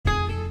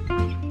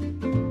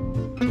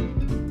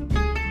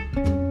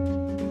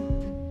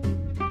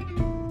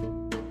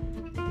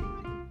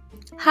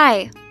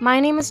Hi, my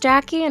name is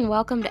Jackie, and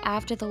welcome to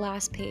After the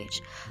Last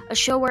Page, a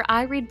show where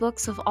I read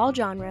books of all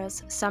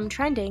genres, some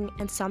trending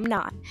and some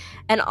not,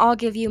 and I'll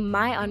give you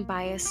my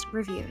unbiased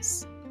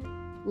reviews.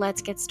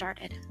 Let's get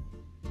started.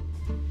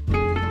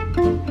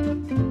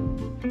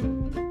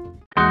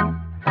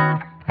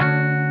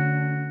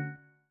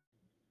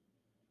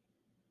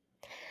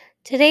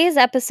 Today's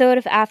episode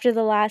of After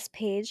the Last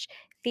Page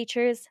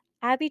features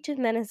Abby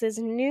Jimenez's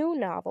new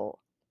novel,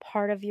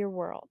 Part of Your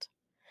World.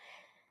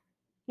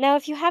 Now,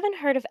 if you haven't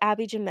heard of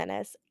Abby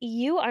Jimenez,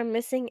 you are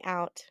missing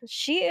out.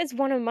 She is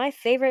one of my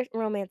favorite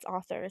romance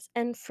authors,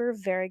 and for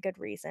very good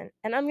reason,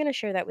 and I'm going to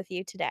share that with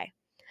you today.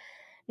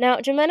 Now,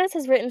 Jimenez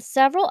has written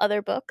several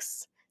other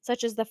books,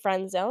 such as The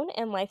Friend Zone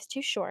and Life's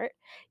Too Short.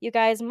 You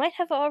guys might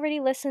have already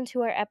listened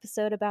to our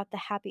episode about the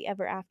Happy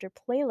Ever After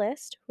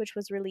playlist, which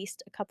was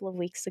released a couple of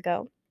weeks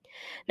ago.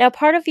 Now,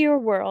 Part of Your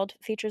World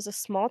features a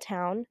small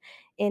town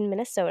in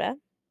Minnesota.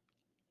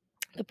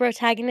 The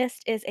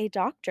protagonist is a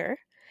doctor,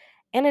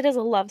 and it is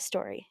a love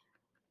story.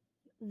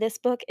 This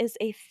book is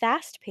a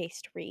fast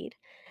paced read,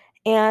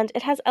 and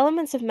it has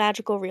elements of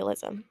magical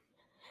realism.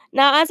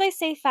 Now, as I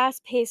say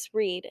fast paced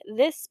read,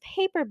 this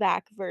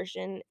paperback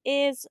version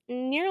is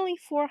nearly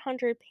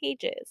 400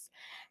 pages.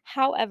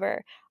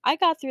 However, I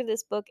got through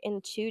this book in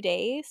 2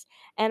 days,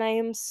 and I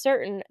am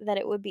certain that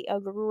it would be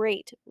a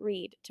great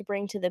read to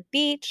bring to the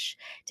beach,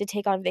 to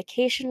take on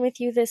vacation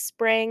with you this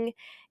spring.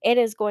 It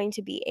is going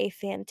to be a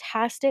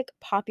fantastic,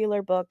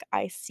 popular book.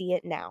 I see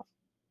it now.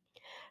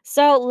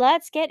 So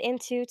let's get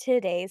into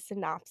today's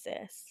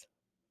synopsis.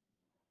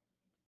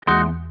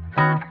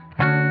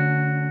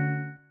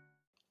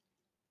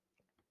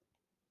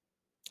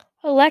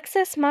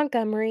 Alexis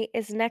Montgomery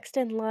is next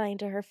in line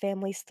to her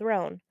family's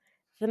throne,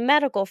 the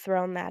medical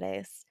throne, that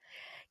is.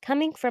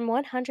 Coming from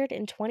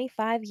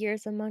 125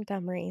 years of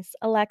Montgomerys,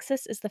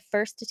 Alexis is the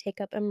first to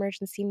take up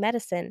emergency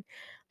medicine,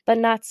 but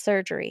not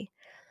surgery.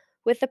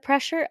 With the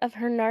pressure of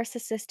her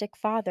narcissistic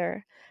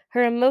father,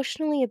 her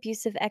emotionally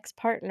abusive ex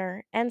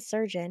partner and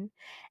surgeon,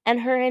 and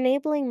her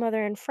enabling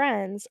mother and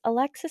friends,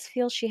 Alexis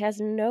feels she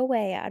has no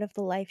way out of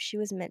the life she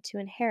was meant to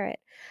inherit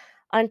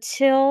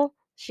until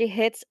she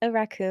hits a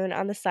raccoon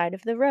on the side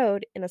of the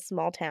road in a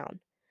small town.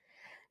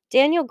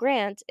 Daniel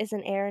Grant is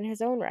an heir in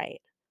his own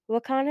right.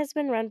 Wakan has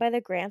been run by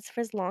the Grants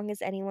for as long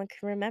as anyone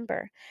can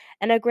remember,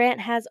 and a Grant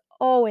has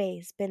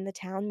always been the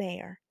town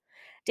mayor.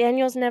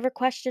 Daniel's never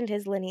questioned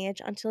his lineage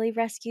until he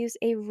rescues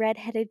a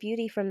red-headed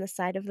beauty from the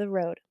side of the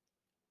road.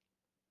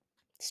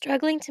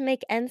 Struggling to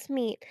make ends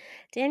meet,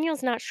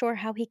 Daniel's not sure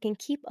how he can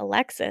keep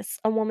Alexis,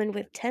 a woman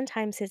with 10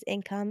 times his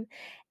income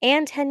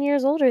and 10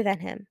 years older than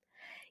him.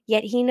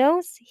 Yet he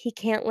knows he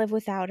can't live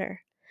without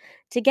her.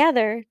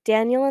 Together,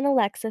 Daniel and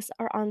Alexis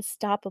are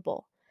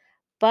unstoppable,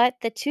 but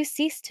the two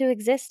cease to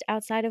exist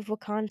outside of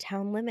Wakan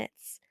town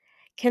limits.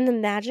 Can the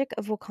magic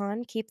of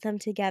Wakan keep them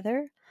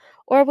together?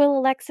 Or will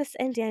Alexis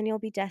and Daniel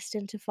be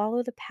destined to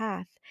follow the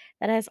path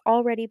that has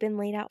already been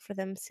laid out for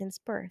them since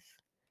birth,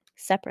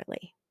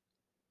 separately?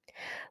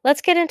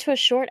 Let's get into a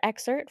short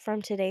excerpt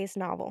from today's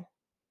novel.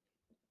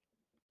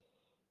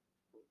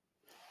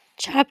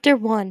 Chapter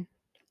 1.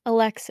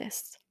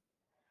 Alexis.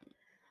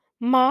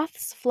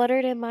 Moths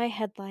fluttered in my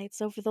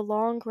headlights over the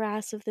long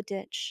grass of the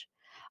ditch.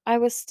 I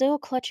was still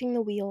clutching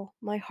the wheel,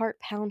 my heart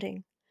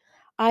pounding.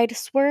 I'd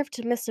swerved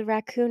to miss a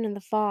raccoon in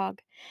the fog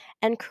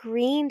and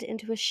careened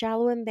into a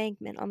shallow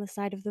embankment on the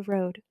side of the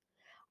road.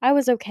 I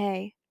was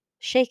okay.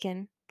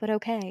 Shaken, but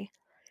okay.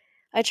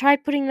 I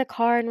tried putting the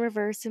car in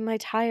reverse and my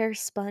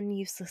tires spun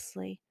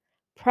uselessly.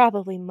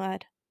 Probably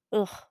mud.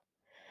 Ugh.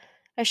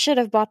 I should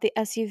have bought the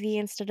SUV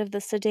instead of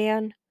the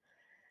sedan.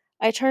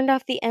 I turned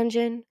off the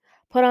engine,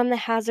 put on the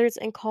hazards,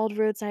 and called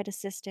roadside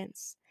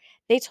assistance.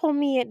 They told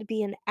me it'd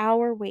be an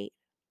hour wait.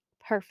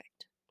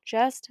 Perfect.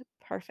 Just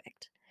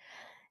perfect.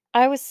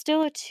 I was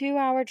still a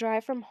 2-hour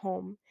drive from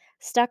home,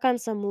 stuck on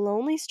some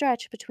lonely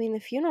stretch between the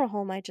funeral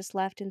home I just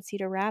left in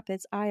Cedar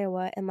Rapids,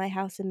 Iowa, and my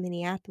house in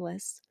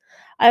Minneapolis.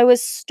 I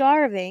was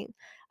starving.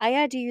 I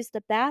had to use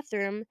the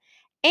bathroom,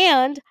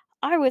 and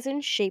I was in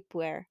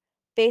shapewear.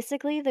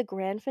 Basically, the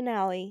grand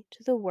finale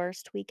to the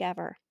worst week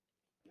ever.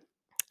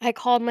 I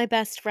called my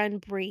best friend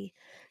Bree.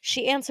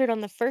 She answered on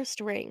the first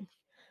ring.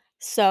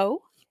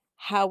 So,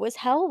 how was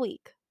Hell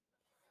Week?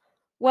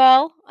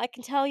 Well, I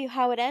can tell you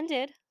how it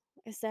ended,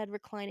 I said,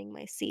 reclining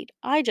my seat.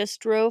 I just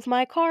drove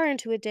my car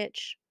into a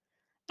ditch.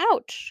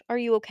 Ouch! Are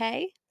you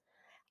okay?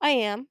 I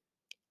am.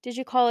 Did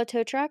you call a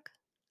tow truck?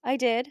 I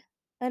did.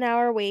 An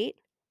hour wait.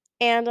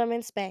 And I'm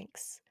in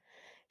Spanx.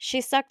 She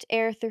sucked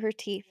air through her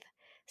teeth.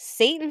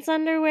 Satan's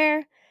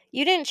underwear?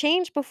 You didn't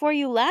change before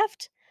you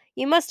left?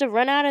 You must have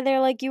run out of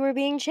there like you were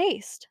being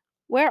chased.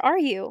 Where are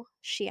you?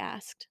 She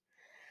asked.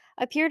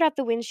 I peered out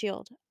the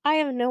windshield. I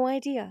have no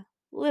idea.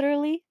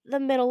 Literally, the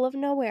middle of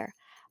nowhere.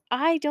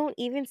 I don't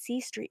even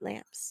see street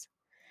lamps.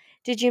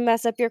 Did you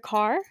mess up your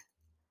car?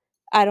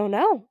 I don't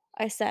know,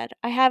 I said.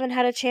 I haven't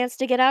had a chance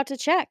to get out to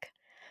check.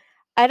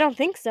 I don't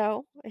think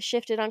so. I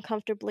shifted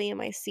uncomfortably in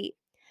my seat.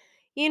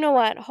 You know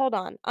what? Hold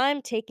on.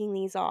 I'm taking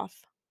these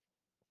off.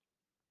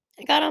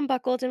 I got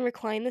unbuckled and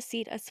reclined the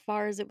seat as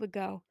far as it would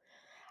go.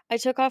 I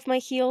took off my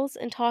heels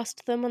and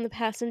tossed them on the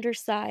passenger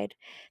side,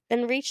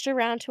 then reached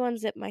around to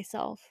unzip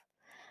myself.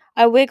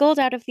 I wiggled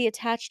out of the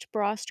attached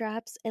bra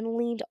straps and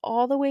leaned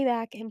all the way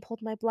back and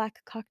pulled my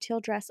black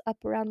cocktail dress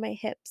up around my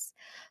hips,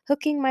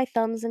 hooking my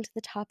thumbs into the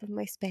top of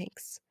my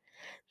Spanx.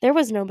 There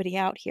was nobody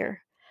out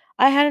here.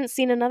 I hadn't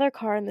seen another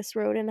car on this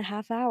road in a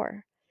half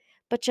hour.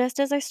 But just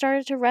as I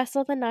started to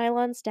wrestle the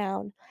nylons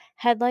down,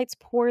 headlights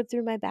poured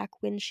through my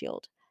back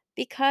windshield.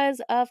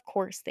 Because of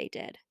course they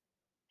did.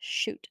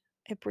 Shoot,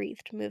 I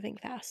breathed, moving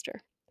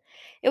faster.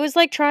 It was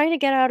like trying to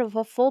get out of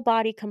a full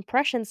body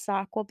compression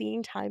sock while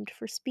being timed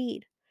for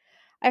speed.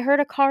 I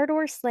heard a car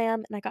door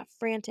slam and I got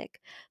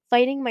frantic,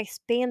 fighting my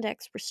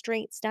spandex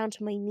restraints down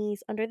to my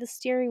knees under the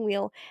steering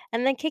wheel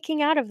and then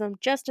kicking out of them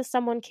just as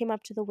someone came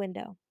up to the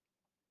window.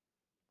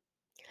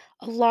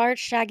 A large,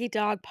 shaggy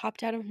dog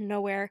popped out of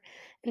nowhere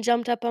and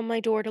jumped up on my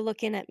door to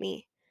look in at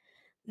me.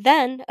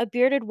 Then, a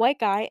bearded white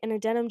guy in a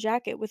denim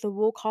jacket with a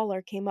wool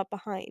collar came up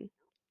behind.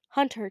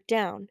 Hunter,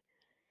 down.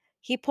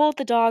 He pulled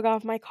the dog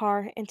off my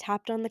car and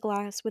tapped on the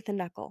glass with a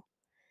knuckle.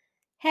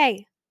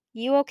 Hey,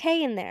 you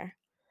okay in there?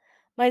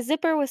 My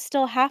zipper was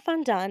still half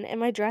undone and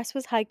my dress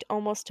was hiked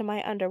almost to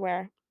my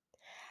underwear.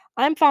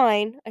 I'm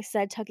fine, I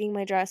said, tucking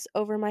my dress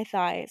over my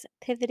thighs,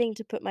 pivoting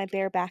to put my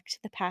bare back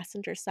to the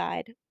passenger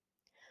side.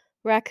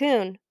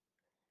 Raccoon.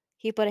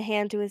 He put a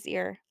hand to his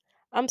ear.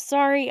 I'm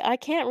sorry, I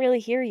can't really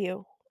hear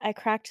you. I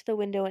cracked the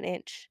window an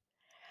inch.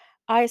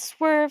 I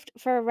swerved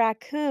for a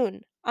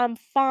raccoon. I'm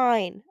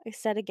fine, I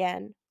said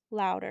again,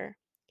 louder.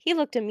 He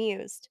looked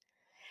amused.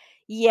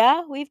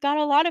 Yeah, we've got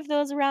a lot of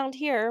those around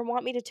here.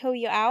 Want me to tow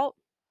you out?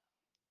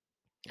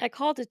 I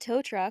called a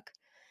tow truck.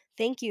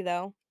 Thank you,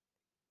 though.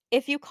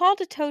 If you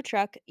called a tow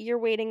truck, you're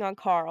waiting on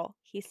Carl,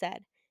 he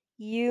said.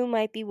 You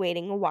might be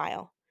waiting a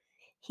while.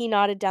 He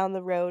nodded down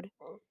the road.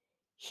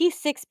 He's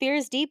 6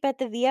 beers deep at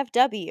the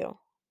VFW.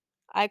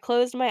 I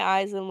closed my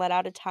eyes and let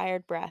out a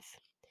tired breath.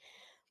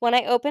 When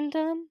I opened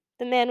them,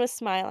 the man was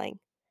smiling.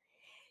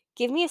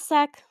 Give me a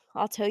sec,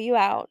 I'll tow you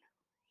out.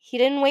 He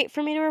didn't wait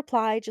for me to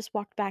reply, just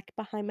walked back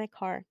behind my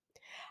car.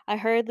 I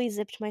hurriedly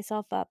zipped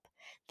myself up.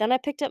 Then I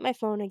picked up my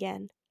phone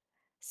again.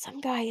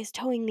 Some guy is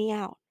towing me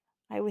out,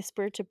 I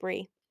whispered to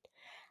Bree.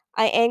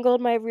 I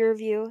angled my rear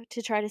view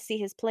to try to see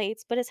his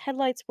plates, but his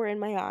headlights were in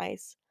my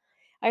eyes.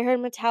 I heard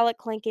metallic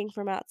clanking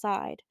from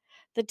outside.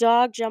 The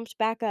dog jumped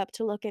back up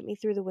to look at me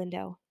through the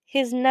window.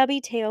 His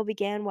nubby tail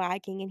began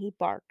wagging and he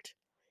barked.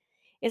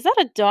 Is that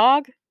a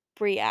dog?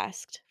 Bree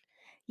asked.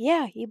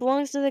 Yeah, he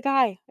belongs to the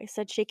guy, I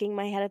said, shaking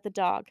my head at the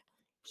dog.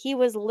 He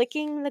was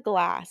licking the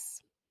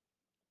glass.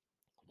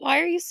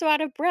 Why are you so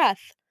out of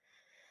breath?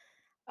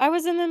 I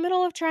was in the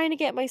middle of trying to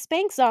get my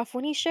Spanx off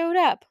when he showed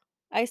up,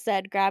 I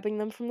said, grabbing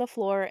them from the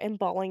floor and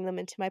balling them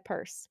into my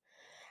purse.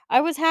 I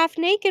was half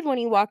naked when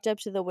he walked up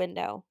to the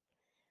window.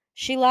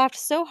 She laughed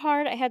so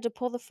hard I had to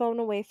pull the phone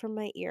away from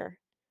my ear.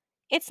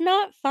 It's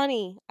not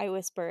funny, I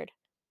whispered.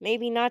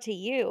 Maybe not to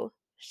you,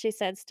 she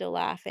said, still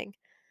laughing.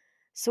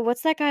 So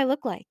what's that guy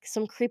look like?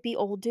 Some creepy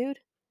old dude?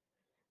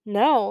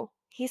 No,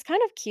 he's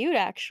kind of cute,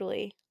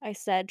 actually, I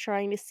said,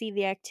 trying to see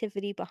the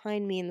activity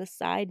behind me in the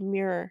side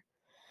mirror.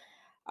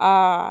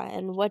 Ah,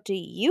 and what do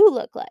you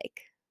look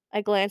like?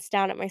 I glanced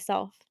down at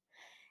myself.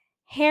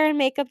 Hair and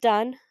makeup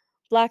done.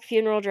 Black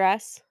funeral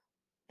dress.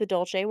 The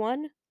Dolce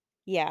one?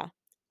 Yeah.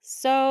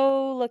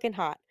 So looking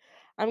hot.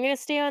 I'm gonna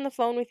stay on the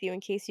phone with you in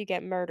case you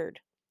get murdered.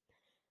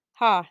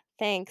 Ha,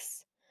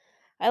 thanks.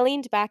 I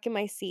leaned back in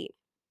my seat.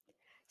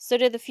 So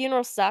did the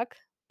funeral suck?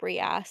 Bree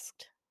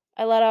asked.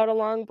 I let out a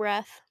long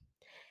breath.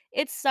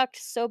 It sucked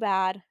so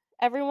bad.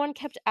 Everyone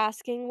kept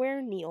asking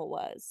where Neil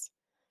was.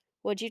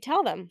 What'd you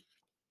tell them?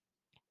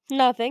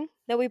 Nothing.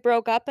 That we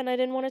broke up and I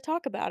didn't want to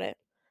talk about it.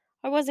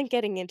 I wasn't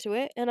getting into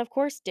it, and of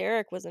course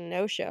Derek was a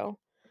no-show.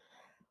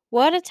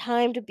 What a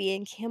time to be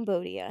in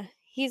Cambodia.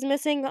 He's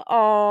missing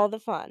all the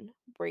fun,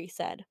 Bree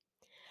said.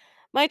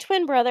 My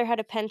twin brother had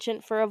a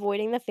penchant for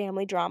avoiding the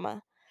family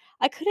drama.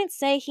 I couldn't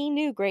say he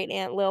knew Great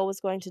Aunt Lil was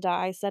going to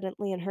die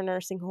suddenly in her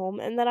nursing home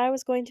and that I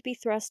was going to be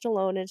thrust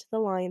alone into the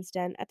lion's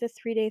den at the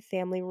 3-day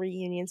family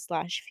reunion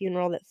 /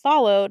 funeral that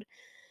followed,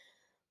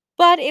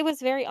 but it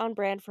was very on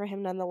brand for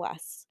him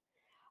nonetheless.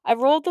 I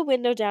rolled the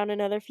window down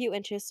another few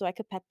inches so I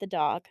could pet the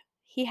dog.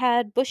 He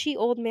had bushy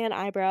old man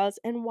eyebrows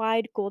and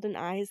wide golden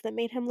eyes that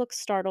made him look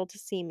startled to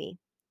see me.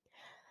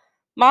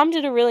 Mom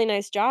did a really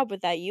nice job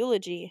with that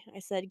eulogy, I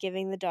said,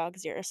 giving the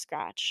dog's ear a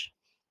scratch.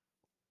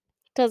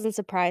 Doesn't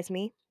surprise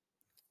me.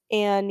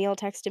 And Neil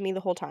texted me the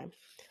whole time.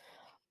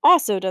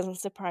 Also doesn't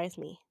surprise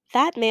me.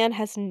 That man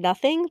has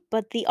nothing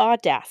but the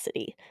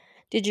audacity.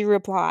 Did you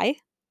reply?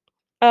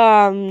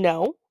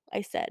 No,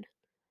 I said.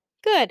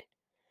 Good.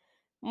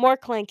 More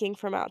clanking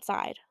from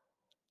outside.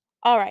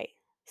 All right.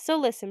 So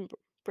listen,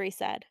 Bree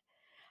said.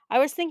 I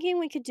was thinking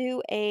we could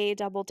do a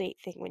double date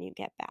thing when you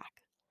get back.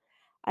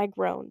 I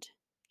groaned.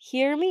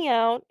 Hear me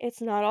out.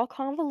 It's not all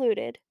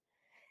convoluted.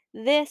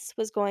 This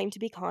was going to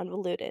be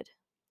convoluted.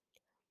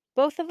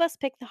 Both of us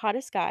pick the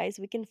hottest guys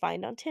we can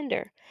find on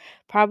Tinder.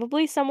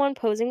 Probably someone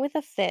posing with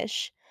a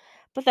fish,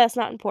 But that's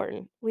not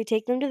important. We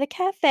take them to the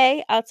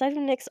cafe outside of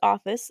Nick's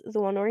office,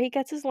 the one where he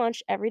gets his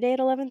lunch every day at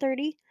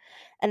 11:30,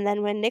 and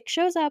then when Nick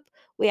shows up,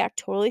 we act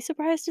totally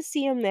surprised to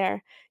see him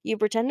there. You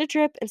pretend to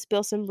trip and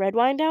spill some red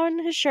wine down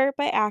his shirt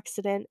by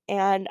accident,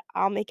 and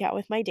I'll make out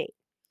with my date.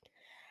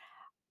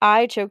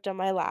 I choked on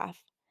my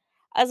laugh.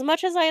 As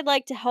much as I'd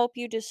like to help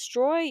you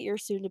destroy your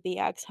soon to be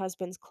ex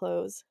husband's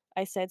clothes,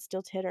 I said,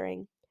 still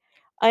tittering,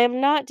 I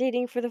am not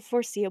dating for the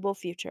foreseeable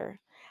future.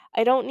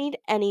 I don't need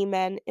any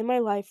men in my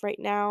life right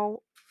now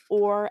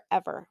or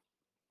ever.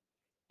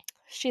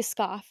 She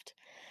scoffed.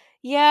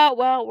 Yeah,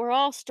 well, we're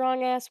all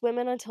strong ass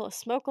women until a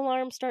smoke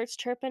alarm starts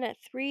chirping at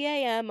 3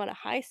 a.m. on a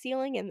high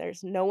ceiling and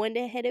there's no one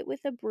to hit it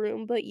with a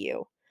broom but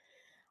you.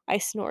 I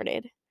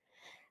snorted.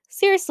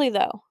 Seriously,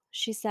 though,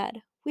 she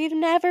said, we've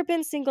never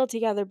been single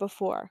together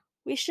before.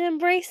 We should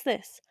embrace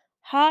this.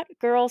 Hot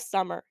girl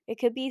summer. It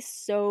could be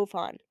so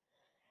fun.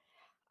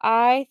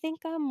 I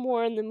think I'm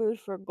more in the mood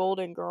for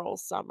Golden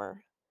Girls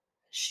summer.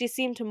 She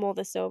seemed to mull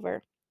this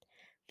over.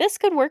 This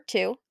could work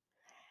too.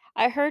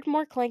 I heard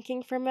more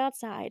clanking from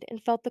outside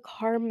and felt the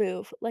car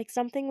move like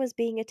something was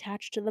being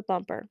attached to the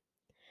bumper.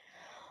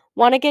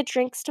 Want to get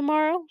drinks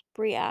tomorrow?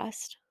 Bree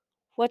asked.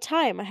 What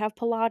time? I have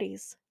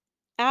Pilates.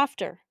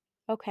 After.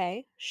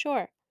 Okay,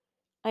 sure.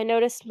 I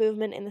noticed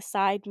movement in the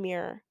side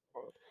mirror.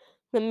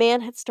 The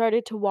man had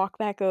started to walk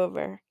back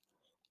over.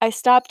 I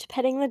stopped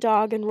petting the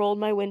dog and rolled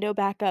my window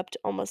back up to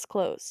almost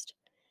closed.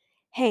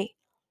 Hey,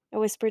 I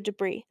whispered to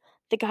Bree.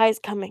 The guy's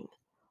coming.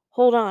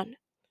 Hold on.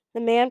 The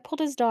man pulled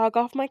his dog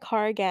off my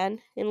car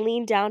again and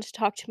leaned down to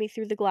talk to me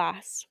through the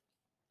glass.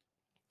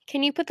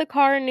 Can you put the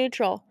car in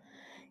neutral?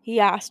 He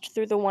asked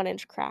through the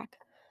 1-inch crack.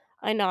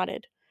 I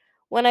nodded.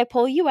 When I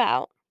pull you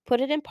out,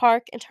 put it in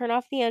park and turn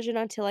off the engine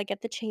until I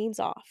get the chains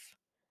off.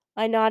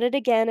 I nodded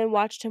again and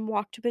watched him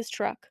walk to his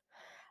truck.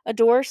 A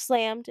door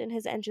slammed and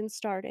his engine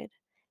started.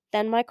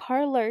 Then my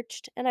car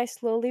lurched and I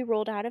slowly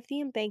rolled out of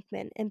the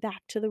embankment and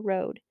back to the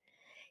road.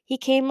 He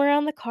came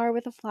around the car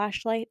with a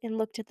flashlight and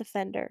looked at the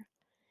fender.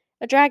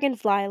 A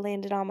dragonfly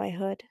landed on my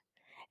hood.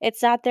 It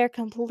sat there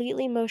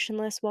completely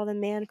motionless while the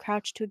man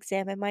crouched to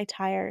examine my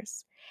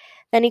tires.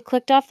 Then he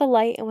clicked off the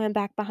light and went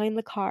back behind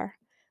the car.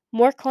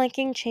 More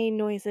clanking chain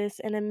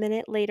noises, and a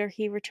minute later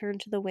he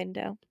returned to the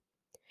window.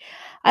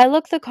 I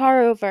looked the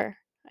car over.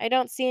 I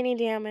don't see any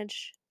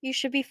damage. You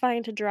should be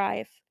fine to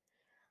drive.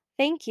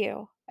 Thank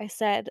you, I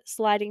said,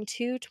 sliding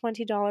two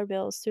 $20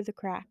 bills through the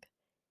crack.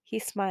 He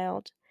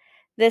smiled.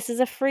 This is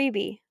a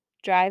freebie.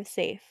 Drive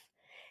safe.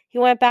 He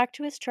went back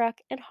to his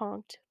truck and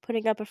honked,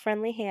 putting up a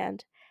friendly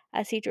hand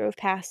as he drove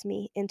past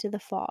me into the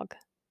fog.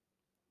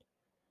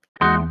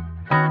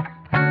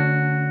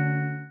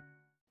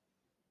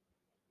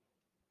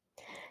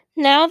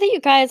 Now that you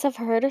guys have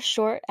heard a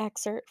short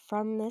excerpt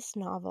from this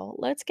novel,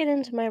 let's get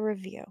into my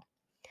review.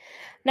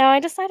 Now, I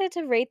decided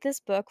to rate this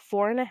book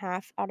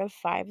 4.5 out of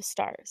 5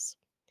 stars.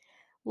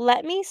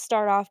 Let me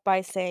start off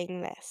by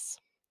saying this.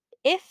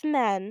 If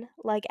men,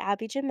 like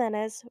Abby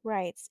Jimenez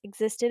writes,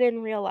 existed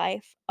in real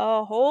life,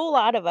 a whole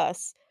lot of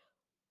us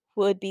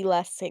would be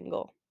less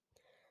single.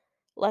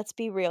 Let's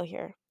be real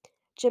here.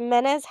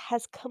 Jimenez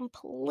has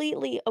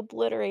completely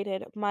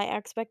obliterated my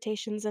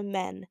expectations of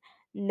men,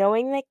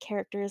 knowing that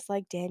characters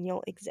like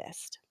Daniel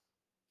exist.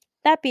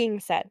 That being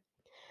said,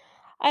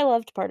 I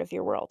loved Part of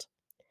Your World.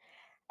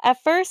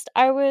 At first,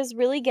 I was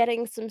really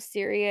getting some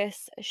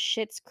serious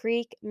Schitt's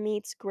Creek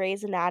meets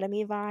Grey's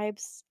Anatomy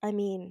vibes. I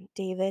mean,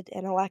 David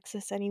and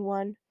Alexis,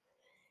 anyone?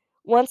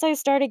 Once I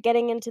started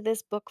getting into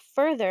this book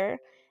further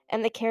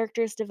and the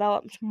characters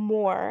developed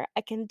more,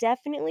 I can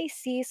definitely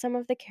see some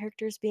of the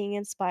characters being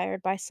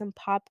inspired by some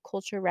pop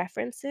culture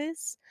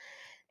references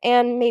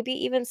and maybe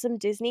even some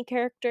Disney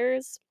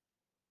characters.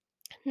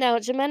 Now,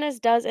 Jimenez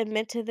does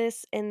admit to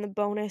this in the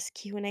bonus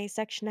Q&A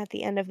section at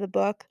the end of the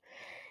book.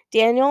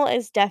 Daniel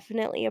is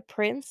definitely a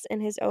prince in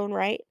his own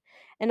right,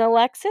 and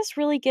Alexis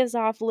really gives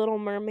off Little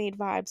Mermaid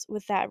vibes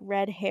with that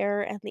red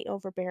hair and the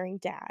overbearing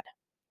dad.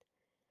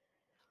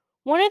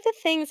 One of the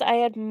things I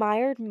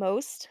admired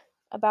most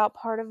about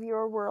Part of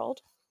Your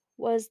World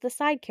was the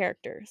side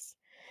characters.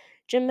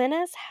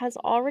 Jimenez has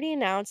already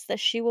announced that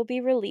she will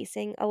be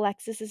releasing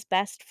Alexis's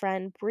best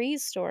friend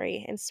Bree's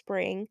story in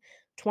spring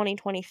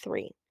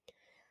 2023.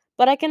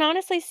 But I can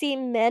honestly see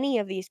many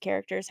of these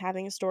characters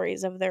having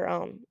stories of their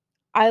own.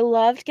 I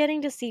loved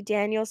getting to see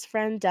Daniel's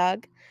friend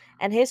Doug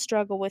and his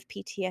struggle with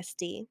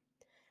PTSD.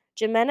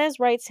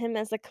 Jimenez writes him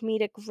as a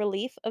comedic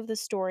relief of the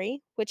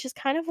story, which is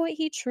kind of what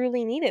he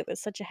truly needed with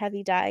such a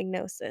heavy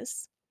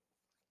diagnosis.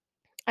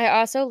 I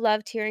also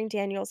loved hearing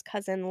Daniel's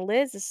cousin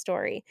Liz's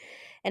story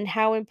and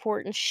how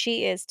important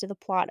she is to the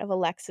plot of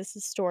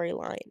Alexis's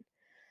storyline.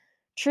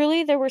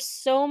 Truly, there were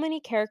so many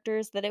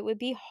characters that it would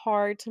be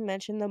hard to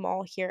mention them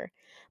all here,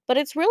 but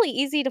it's really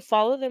easy to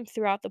follow them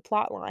throughout the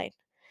plotline.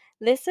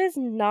 This is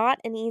not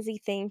an easy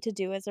thing to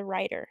do as a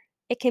writer.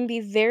 It can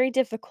be very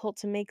difficult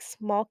to make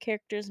small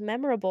characters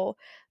memorable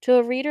to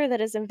a reader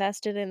that is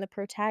invested in the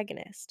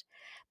protagonist.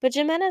 But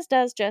Jimenez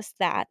does just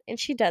that, and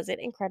she does it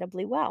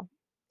incredibly well.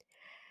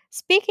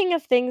 Speaking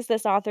of things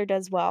this author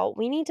does well,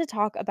 we need to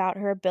talk about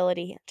her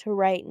ability to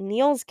write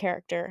Neil's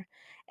character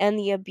and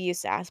the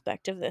abuse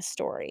aspect of this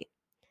story.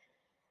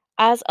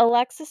 As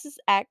Alexis's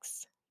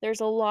ex,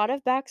 there's a lot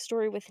of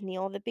backstory with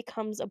Neil that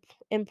becomes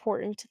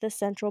important to the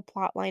central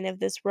plotline of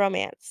this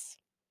romance.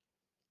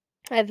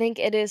 I think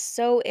it is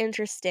so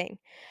interesting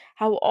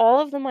how all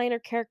of the minor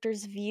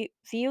characters view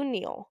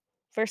Neil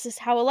versus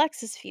how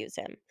Alexis views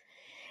him.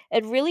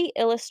 It really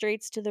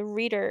illustrates to the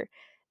reader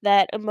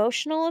that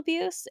emotional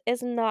abuse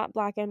is not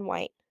black and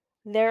white.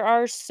 There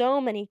are so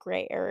many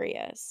gray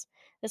areas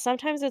that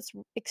sometimes it's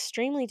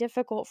extremely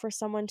difficult for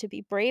someone to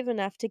be brave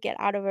enough to get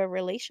out of a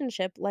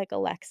relationship like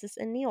Alexis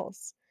and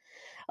Neil's.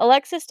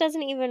 Alexis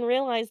doesn't even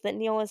realize that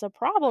Neil is a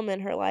problem in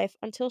her life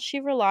until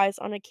she relies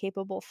on a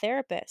capable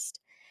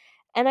therapist.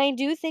 And I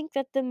do think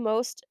that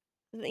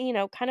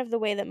kind of the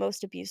way that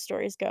most abuse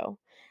stories go,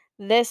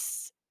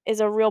 this is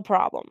a real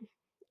problem.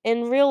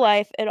 In real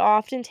life, it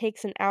often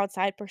takes an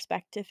outside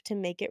perspective to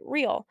make it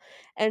real.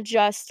 And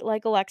just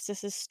like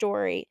Alexis's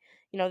story,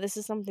 this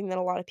is something that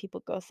a lot of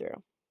people go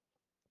through.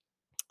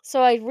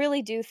 So I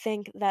really do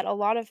think that a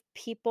lot of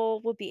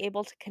people will be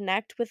able to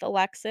connect with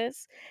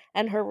Alexis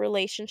and her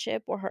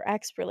relationship or her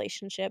ex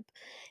relationship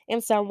in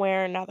some way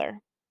or another.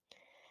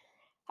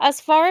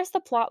 As far as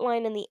the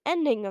plotline and the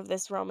ending of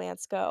this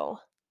romance go,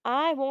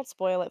 I won't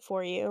spoil it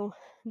for you,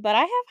 but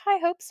I have high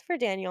hopes for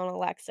Daniel and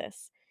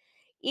Alexis.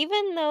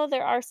 Even though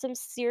there are some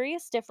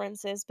serious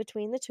differences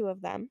between the two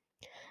of them,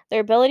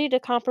 their ability to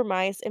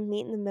compromise and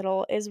meet in the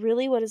middle is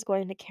really what is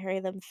going to carry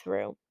them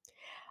through.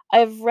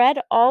 I've read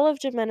all of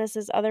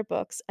Jimenez's other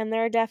books, and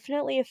there are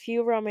definitely a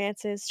few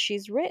romances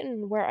she's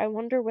written where I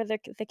wonder whether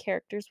the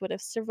characters would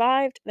have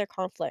survived their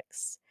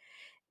conflicts,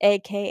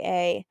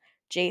 aka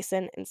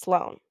Jason and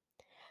Sloane.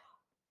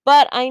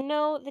 But I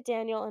know that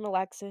Daniel and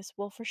Alexis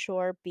will for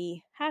sure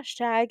be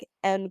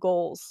 #end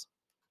goals.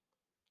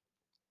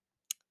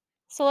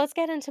 So let's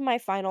get into my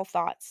final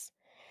thoughts.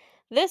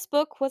 This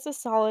book was a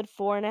solid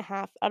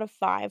 4.5 out of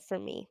 5 for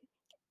me,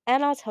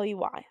 and I'll tell you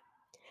why.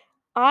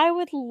 I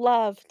would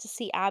love to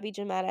see Abby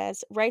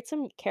Jimenez write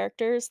some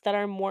characters that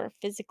are more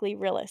physically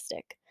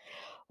realistic.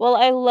 Well,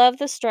 I love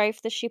the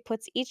strife that she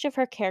puts each of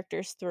her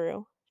characters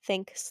through.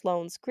 Think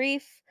Sloane's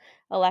grief,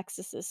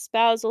 Alexis's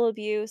spousal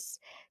abuse,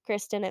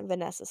 Kristen and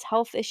Vanessa's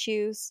health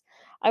issues.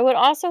 I would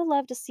also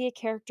love to see a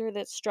character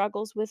that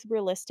struggles with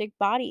realistic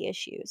body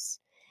issues.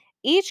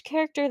 Each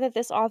character that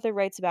this author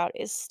writes about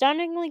is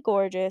stunningly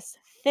gorgeous,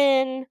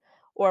 thin,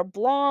 or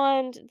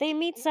blonde. They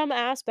meet some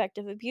aspect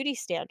of a beauty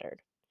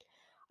standard.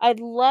 I'd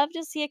love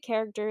to see a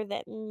character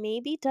that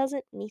maybe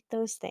doesn't meet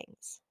those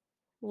things.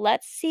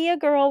 Let's see a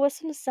girl with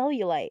some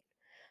cellulite,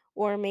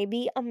 or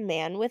maybe a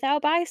man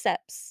without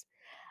biceps.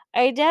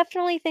 I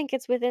definitely think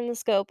it's within the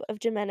scope of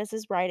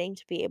Jimenez's writing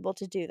to be able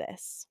to do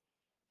this.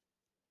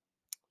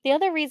 The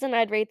other reason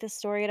I'd rate this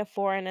story at a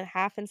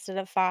 4.5 instead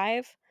of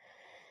 5,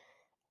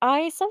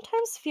 I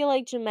sometimes feel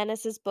like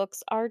Jimenez's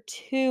books are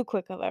too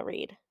quick of a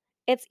read.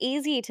 It's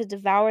easy to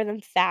devour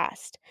them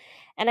fast,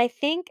 and I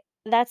think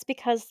that's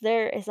because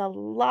there is a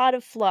lot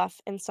of fluff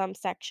in some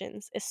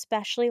sections,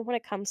 especially when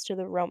it comes to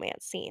the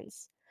romance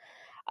scenes.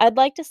 I'd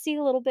like to see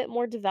a little bit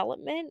more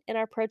development in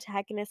our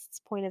protagonist's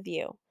point of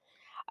view.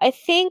 I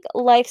think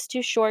Life's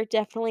Too Short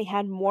definitely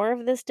had more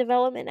of this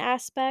development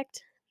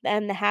aspect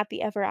than the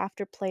Happy Ever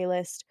After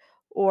playlist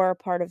or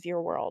Part of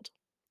Your World.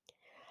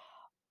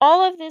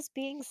 All of this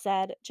being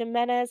said,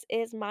 Jimenez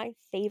is my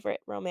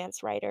favorite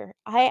romance writer.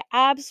 I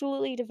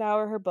absolutely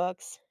devour her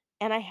books,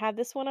 and I have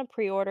this one on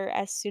pre order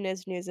as soon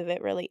as news of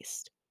it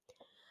released.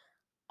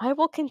 I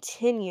will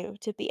continue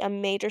to be a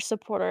major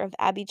supporter of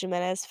Abby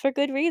Jimenez for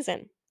good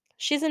reason.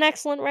 She's an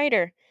excellent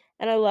writer,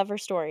 and I love her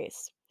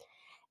stories.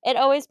 It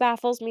always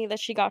baffles me that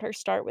she got her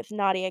start with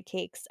Nadia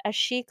Cakes, as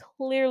she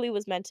clearly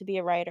was meant to be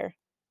a writer.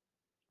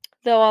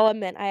 Though I'll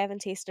admit I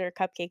haven't tasted her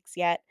cupcakes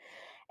yet,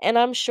 and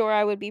I'm sure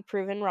I would be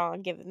proven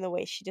wrong given the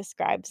way she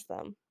describes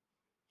them.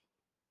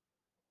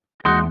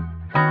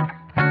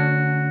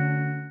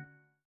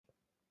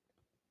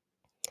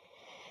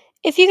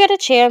 If you get a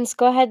chance,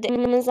 go ahead to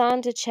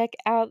Amazon to check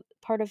out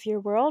Part of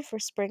Your World for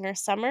spring or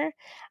summer.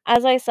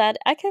 As I said,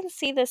 I can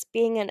see this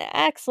being an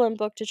excellent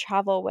book to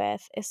travel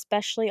with,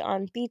 especially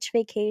on beach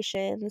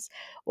vacations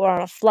or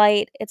on a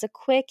flight. It's a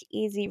quick,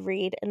 easy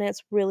read, and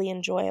it's really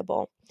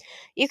enjoyable.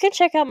 You can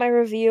check out my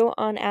review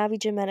on Abby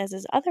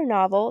Jimenez's other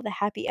novel, The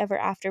Happy Ever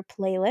After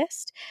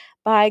playlist,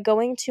 by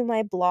going to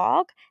my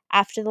blog,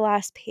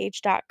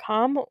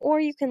 afterthelastpage.com, or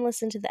you can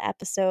listen to the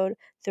episode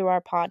through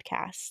our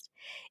podcast.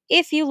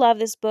 If you love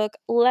this book,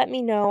 let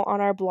me know on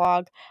our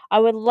blog. I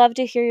would love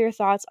to hear your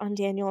thoughts on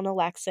Daniel and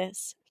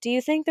Alexis. Do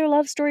you think their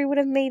love story would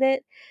have made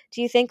it?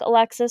 Do you think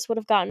Alexis would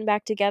have gotten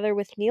back together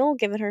with Neil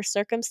given her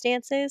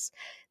circumstances?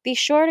 Be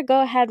sure to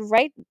go ahead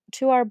right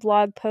to our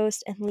blog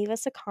post and leave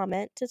us a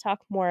comment to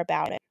talk more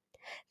about it.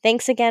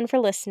 Thanks again for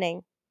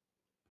listening.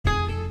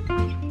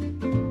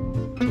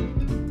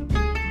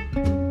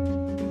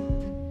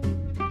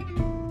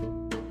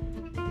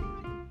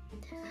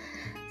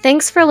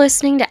 Thanks for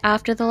listening to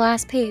After the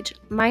Last Page.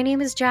 My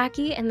name is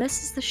Jackie, and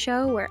this is the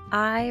show where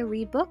I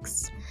read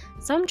books,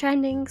 some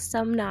trending,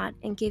 some not,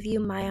 and give you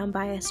my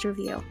unbiased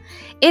review.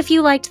 If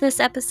you liked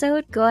this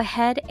episode, go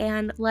ahead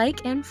and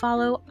like and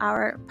follow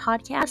our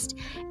podcast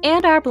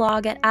and our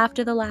blog at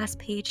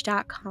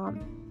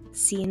afterthelastpage.com.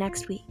 See you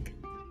next week.